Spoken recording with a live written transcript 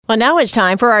Well, now it's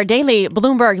time for our daily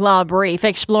Bloomberg Law Brief,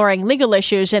 exploring legal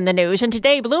issues in the news. And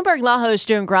today, Bloomberg Law hosts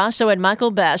June Grasso and Michael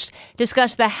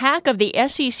discuss the hack of the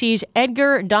SEC's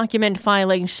Edgar document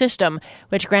filing system,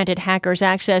 which granted hackers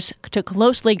access to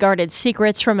closely guarded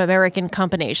secrets from American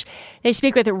companies. They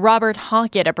speak with Robert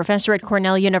Hockett, a professor at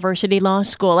Cornell University Law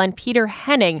School, and Peter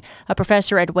Henning, a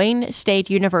professor at Wayne State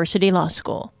University Law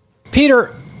School.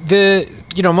 Peter,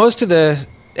 most of the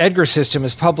Edgar system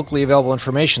is publicly available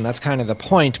information. That's kind of the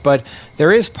point. But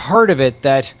there is part of it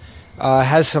that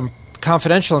has some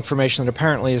confidential information that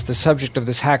apparently is the subject of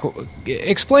this hack.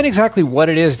 Explain exactly what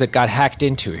it is that got hacked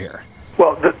into here.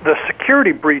 Well, the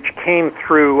security breach came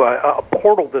through a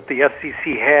portal that the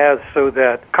SEC has so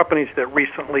that companies that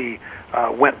recently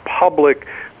went public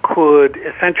could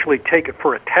essentially take it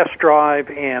for a test drive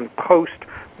and post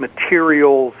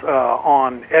materials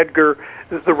on Edgar.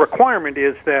 The requirement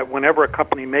is that whenever a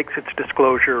company makes its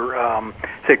disclosure,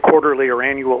 say quarterly or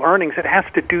annual earnings, it has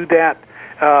to do that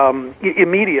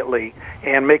immediately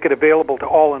and make it available to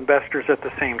all investors at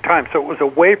the same time. So it was a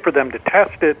way for them to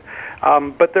test it.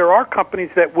 But there are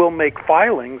companies that will make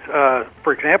filings.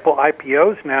 For example,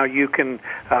 IPOs now, you can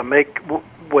make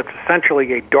what's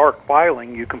essentially a dark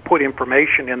filing. You can put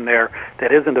information in there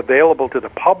that isn't available to the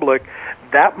public.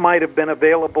 That might have been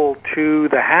available to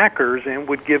the hackers and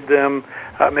would give them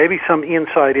maybe some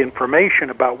inside information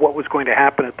about what was going to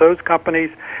happen at those companies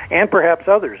and perhaps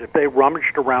others. If they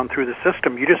rummaged around through the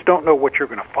system, you just don't know what you're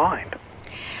going to find.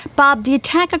 Bob, the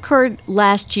attack occurred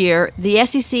last year. The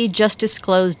SEC just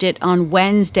disclosed it on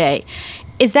Wednesday.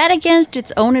 Is that against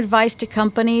its own advice to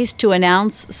companies to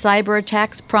announce cyber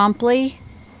attacks promptly?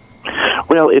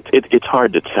 Well, it's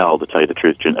hard to tell, to tell you the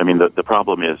truth, June. I mean, the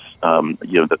problem is,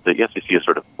 that the SEC is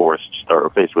sort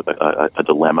of faced with a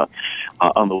dilemma.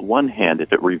 On the one hand,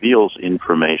 if it reveals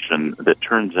information that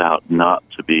turns out not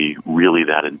to be really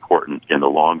that important in the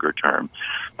longer term,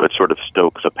 but sort of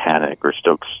stokes a panic or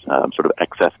stokes sort of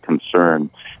excess concern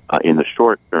in the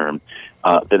short term,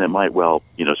 then it might well,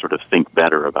 sort of think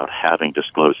better about having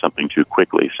disclosed something too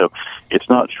quickly. So it's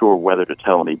not sure whether to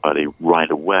tell anybody right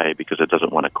away because it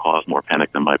doesn't want to cause more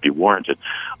panic than might be warranted.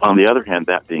 On the other hand,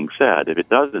 that being said, if it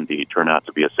does indeed turn out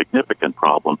to be a significant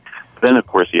problem, then, of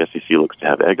course, the SEC looks to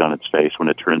have egg on its face when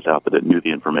it turns out that it knew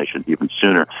the information even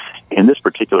sooner. In this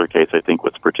particular case, I think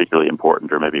what's particularly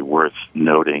important or maybe worth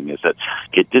noting is that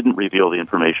it didn't reveal the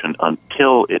information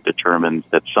until it determined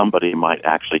that somebody might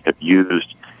actually have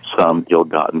used some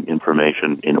ill-gotten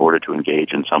information in order to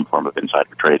engage in some form of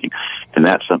insider trading. And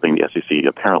that's something the SEC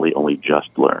apparently only just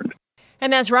learned.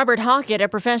 And that's Robert Hockett, a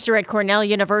professor at Cornell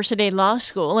University Law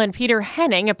School, and Peter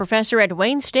Henning, a professor at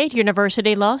Wayne State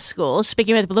University Law School,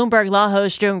 speaking with Bloomberg Law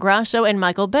hosts June Grasso and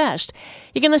Michael.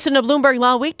 You can listen to Bloomberg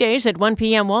Law weekdays at 1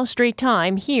 p.m. Wall Street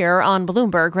time here on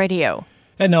Bloomberg Radio.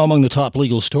 And now among the top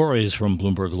legal stories from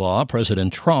Bloomberg Law,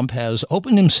 President Trump has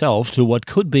opened himself to what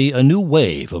could be a new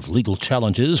wave of legal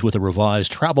challenges with a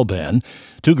revised travel ban.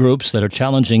 Two groups that are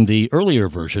challenging the earlier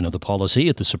version of the policy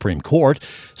at the Supreme Court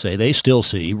say they still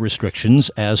see restrictions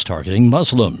as targeting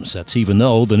Muslims. That's even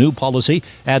though the new policy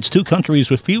adds two countries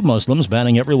with few Muslims,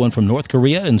 banning everyone from North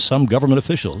Korea and some government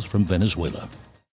officials from Venezuela.